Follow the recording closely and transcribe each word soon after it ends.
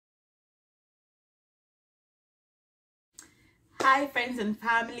Hi friends and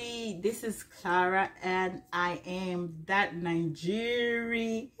family, this is Clara and I am that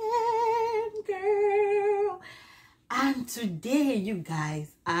Nigerian girl. And today, you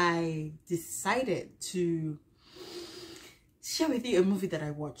guys, I decided to share with you a movie that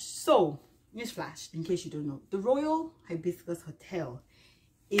I watched. So, newsflash, in case you don't know, the Royal Hibiscus Hotel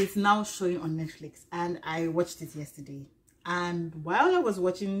is now showing on Netflix and I watched it yesterday. And while I was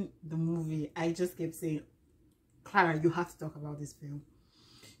watching the movie, I just kept saying, Clara, you have to talk about this film.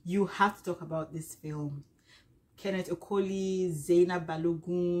 You have to talk about this film. Keneth, Okolie, Zainab,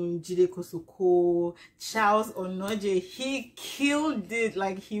 Balogun, Jide, Kosoko, Charles, Onojie. He killed it.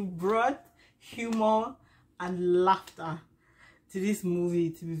 Like, he brought humor and laughter to this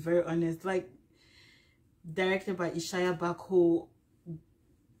movie, to be very honest. Like, directed by Ishaya Bako.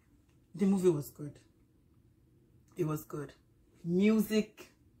 The movie was good. It was good.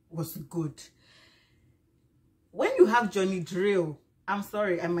 Music was good. When you have Johnny Drill, I'm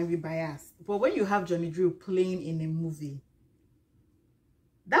sorry, I might be biased, but when you have Johnny Drill playing in a movie,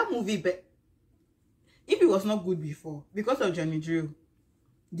 that movie, but if it was not good before, because of Johnny Drill,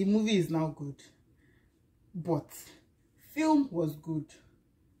 the movie is now good. But film was good.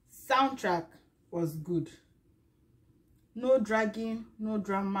 Soundtrack was good. No dragging, no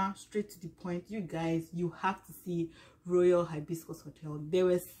drama, straight to the point. You guys, you have to see Royal Hibiscus Hotel. There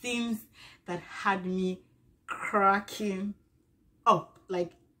were scenes that had me cracking up.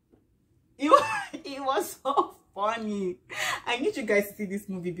 Like, it was so funny. I need you guys to see this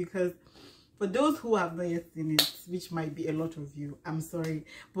movie, because for those who have not yet seen it, which might be a lot of you, I'm sorry,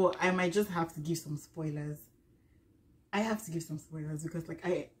 but I might just have to give some spoilers. I have to give some spoilers because, like,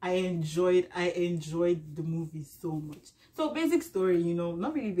 I enjoyed the movie so much. So, basic story, you know,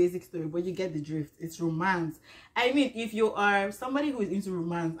 not really basic story, but you get the drift. It's romance. I mean, if you are somebody who is into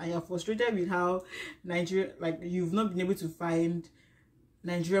romance and you're frustrated with how Nigeria, like, you've not been able to find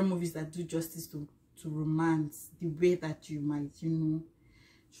Nigerian movies that do justice to romance the way that you might, you know,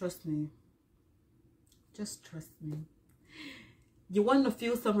 trust me. Just trust me. You want to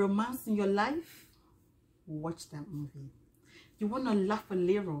feel some romance in your life? Watch that movie. You want to laugh a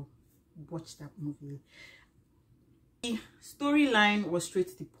little? Watch that movie. The storyline was straight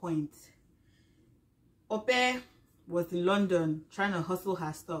to the point. Ope was in London trying to hustle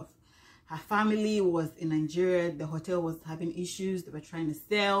her stuff. Her family was in Nigeria. The hotel was having issues. They were trying to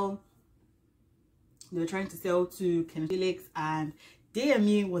sell. They were trying to sell to Keneth, and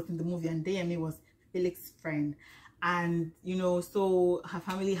Deyemi was in the movie, and Deyemi was Felix's friend. And, you know, so her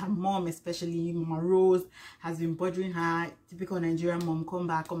family, her mom especially, Mama Rose, has been bothering her. Typical Nigerian mom, come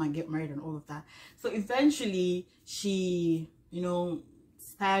back, come and get married and all of that. So eventually she, you know,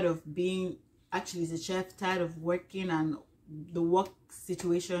 tired of being, actually as a chef, tired of working and the work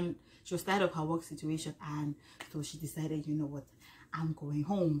situation. She was tired of her work situation, and so she decided, you know what, I'm going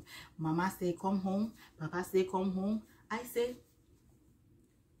home. Mama say come home, Papa say come home. I say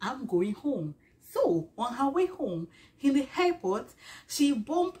I'm going home. So, on her way home, in the airport, she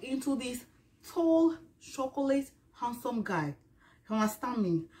bumped into this tall, chocolate, handsome guy. You understand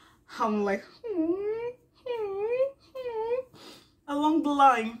me? I'm like, along the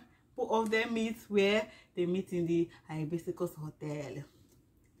line, both of them meet where they meet in the Hibiscus Hotel.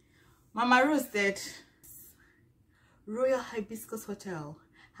 Mama Rose said, Royal Hibiscus Hotel,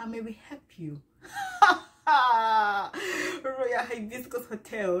 how may we help you? Royal Hibiscus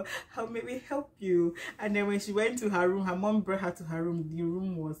Hotel, how may we help you? And then when she went to her room, her mom brought her to her room. The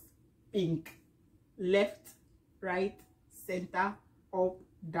room was pink. Left, right, center, up,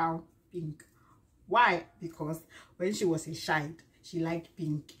 down, pink. Why? Because when she was a child, she liked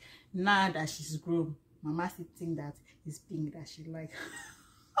pink. Now that she's grown, Mama still think that it's pink that she likes.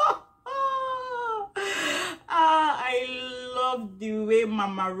 I love the way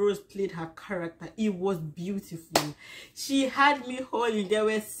Mama Rose played her character. It was beautiful. She had me holding. There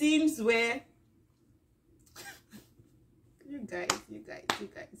were scenes where you guys.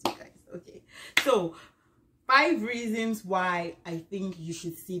 Okay, so 5 reasons why I think you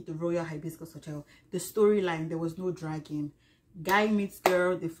should see the Royal Hibiscus Hotel. The storyline, there was no dragging. Guy meets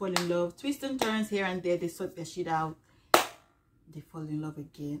girl, they fall in love. Twists and turns here and there, they sort their shit out. They fall in love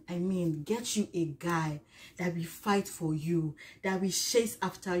again. I mean, get you a guy that will fight for you, that will chase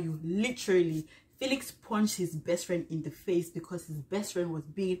after you. Literally, Felix punched his best friend in the face because his best friend was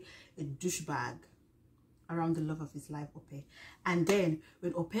being a douchebag around the love of his life, Ope. And then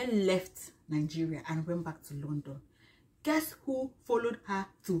when Ope left Nigeria and went back to London, guess who followed her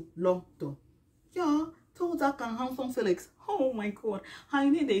to London? Yeah, tall, dark and handsome Felix. Oh my God, I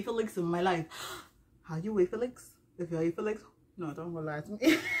need a Felix in my life. Are you a Felix? If you're a Felix, no, don't go lie to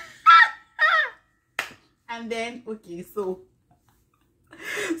me. And then, okay, so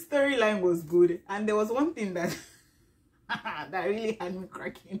Storyline was good, and there was one thing that that really had me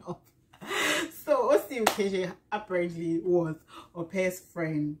cracking up. So Ukeje apparently was Ope's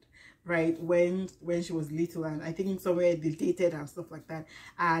friend, right, when she was little, and I think somewhere they dated and stuff like that,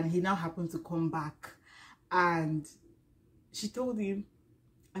 and he now happened to come back, and she told him,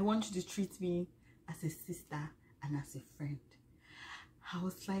 I want you to treat me as a sister and as a friend. I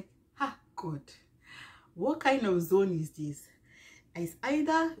was like, ah, God, what kind of zone is this? It's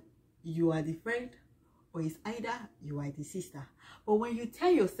either you are the friend or it's either you are the sister. But when you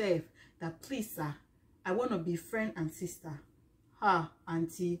tell yourself that, please sir, I want to be friend and sister,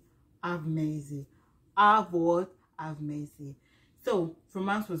 auntie, have mercy. Have what? Have mercy. So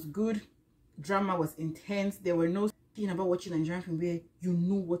romance was good, drama was intense. There were no thing about watching a Nigerian film where you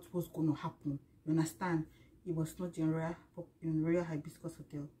know what was going to happen. You understand? It was not in Royal Hibiscus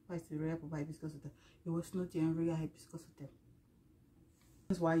Hotel. Why is the Royal Hibiscus Hotel? It was not in Royal Hibiscus Hotel.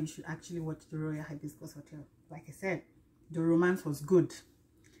 That's why you should actually watch the Royal Hibiscus Hotel. Like I said, the romance was good.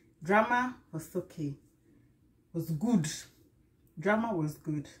 Drama was okay. Was good. Drama was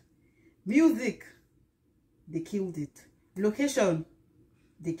good. Music, they killed it. Location,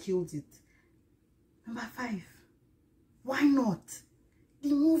 they killed it. Number 5, why not? The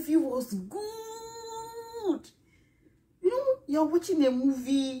movie was good. You know, you're watching a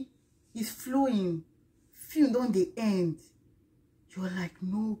movie, it's flowing, film don't the end. You're like,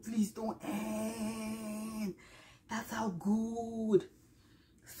 no, please don't end. That's how good.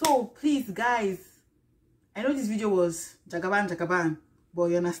 So please guys, I know this video was jagaban, but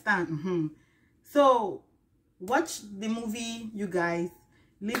you understand. So watch the movie, you guys.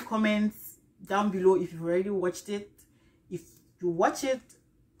 Leave comments down below if you've already watched it. If you watch it,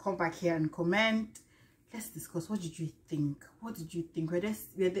 come back here and comment. Let's discuss. What did you think? What did you think?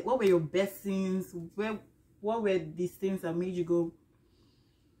 What were your best scenes? What were these things that made you go,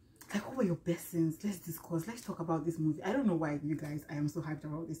 like, what were your best scenes? Let's discuss. Let's talk about this movie. I don't know why, you guys, I am so hyped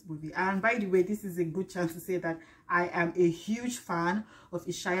about this movie. And by the way, this is a good chance to say that I am a huge fan of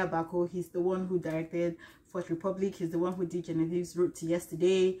Ishaya Bako. He's the one who directed Fourth Republic. He's the one who did Genevieve's Route to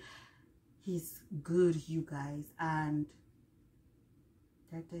Yesterday. He's good, you guys. And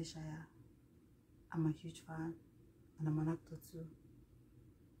director Ishaya, I'm a huge fan, and I'm an actor too,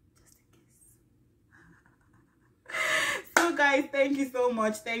 just in case. So guys, thank you so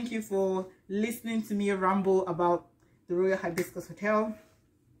much. Thank you for listening to me ramble about the Royal Hibiscus Hotel.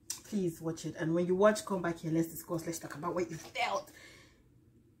 Please watch it, and when you watch, come back here, let's discuss, let's talk about what you felt.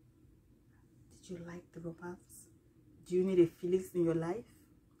 Did you like the romance? Do you need a Felix in your life?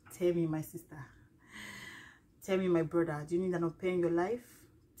 Tell me, my sister. Tell me, my brother. Do you need an au pair in your life?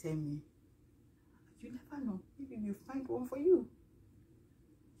 Tell me. You never know. Maybe you find one for you.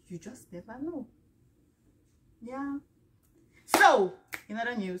 You just never know. Yeah. So, in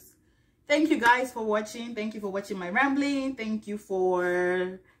other news, thank you guys for watching. Thank you for watching my rambling. Thank you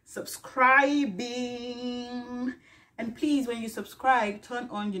for subscribing. And please, when you subscribe, turn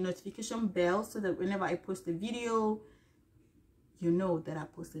on the notification bell so that whenever I post a video, you know that I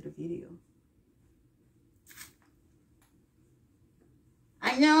posted a video.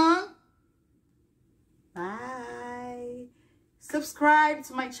 I know. Bye. Subscribe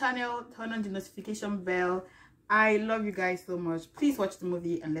to my channel, turn on the notification bell. I love you guys so much. Please watch the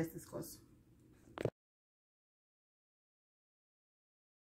movie and let's discuss.